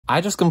I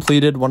just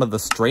completed one of the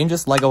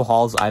strangest LEGO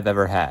hauls I've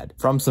ever had.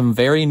 From some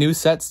very new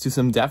sets to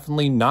some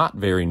definitely not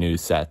very new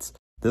sets.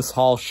 This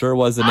haul sure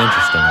was an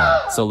interesting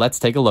one, so let's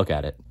take a look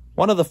at it.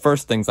 One of the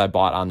first things I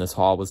bought on this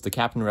haul was the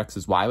Captain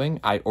Rex's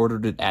Y-Wing. I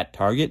ordered it at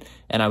Target,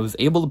 and I was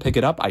able to pick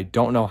it up. I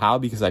don't know how,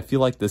 because I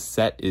feel like this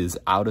set is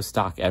out of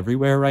stock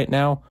everywhere right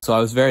now, so I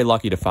was very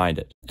lucky to find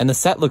it. And the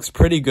set looks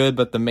pretty good,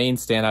 but the main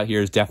standout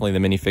here is definitely the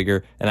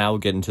minifigure, and I will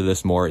get into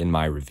this more in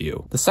my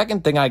review. The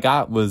second thing I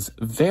got was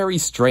very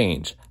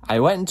strange. I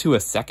went into a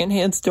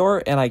secondhand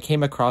store, and I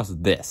came across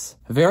this.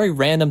 A very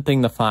random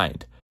thing to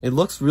find. It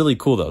looks really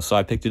cool though, so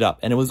I picked it up,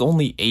 and it was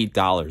only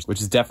 $8,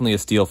 which is definitely a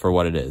steal for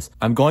what it is.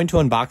 I'm going to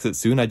unbox it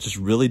soon. I just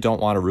really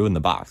don't want to ruin the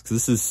box, because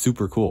this is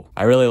super cool.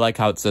 I really like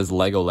how it says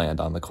Legoland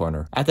on the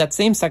corner. At that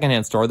same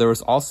secondhand store, there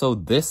was also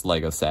this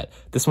Lego set.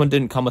 This one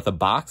didn't come with a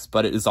box,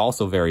 but it is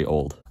also very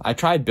old. I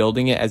tried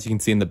building it. As you can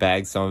see in the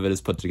bag, some of it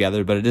is put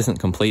together, but it isn't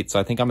complete, so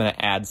I think I'm going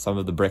to add some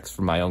of the bricks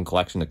from my own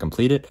collection to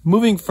complete it.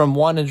 Moving from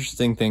one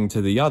interesting thing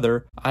to the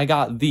other, I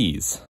got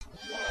these.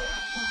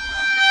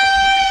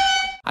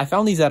 I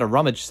found these at a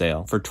rummage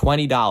sale for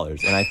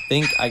 $20, and I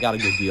think I got a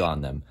good deal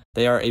on them.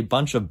 They are a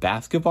bunch of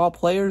basketball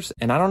players,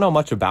 and I don't know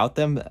much about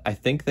them. I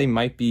think they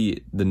might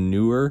be the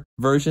newer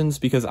versions,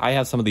 because I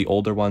have some of the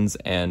older ones,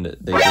 and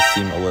they just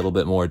seem a little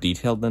bit more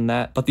detailed than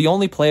that. But the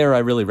only player I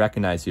really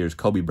recognize here is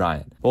Kobe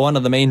Bryant. Well, one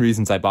of the main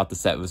reasons I bought the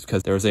set was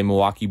because there was a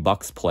Milwaukee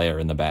Bucks player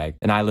in the bag,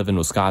 and I live in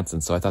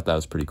Wisconsin, so I thought that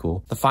was pretty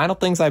cool. The final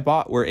things I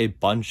bought were a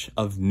bunch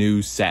of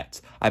new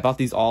sets. I bought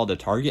these all at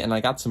Target, and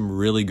I got some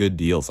really good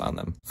deals on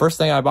them. First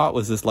thing I bought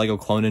was this Lego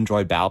Clone and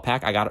Droid Battle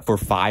Pack. I got it for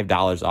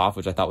 $5 off,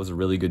 which I thought was a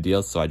really good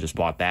deal, so I just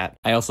bought that.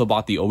 I also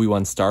bought the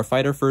Obi-Wan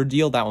Starfighter for a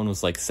deal. That one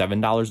was like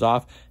 $7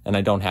 off, and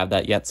I don't have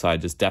that yet, so I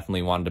just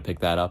definitely wanted to pick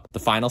that up. The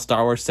final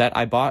Star Wars set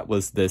I bought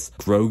was this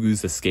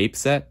Grogu's Escape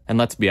set, and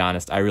let's be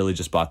honest, I really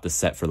just bought this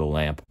set for the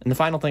lamp. And the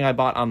final thing I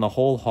bought on the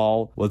whole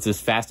haul was this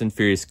Fast and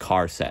Furious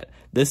car set.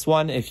 This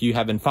one, if you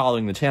have been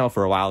following the channel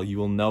for a while, you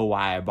will know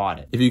why I bought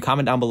it. If you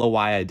comment down below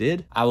why I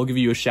did, I will give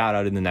you a shout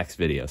out in the next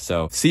video.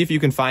 So see if you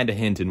can find a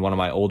hint in one of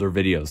my older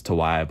videos to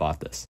why I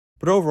bought this.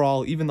 But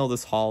overall, even though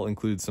this haul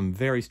includes some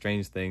very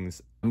strange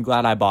things, I'm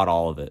glad I bought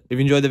all of it. If you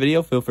enjoyed the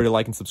video, feel free to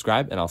like and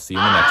subscribe, and I'll see you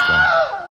in the next one.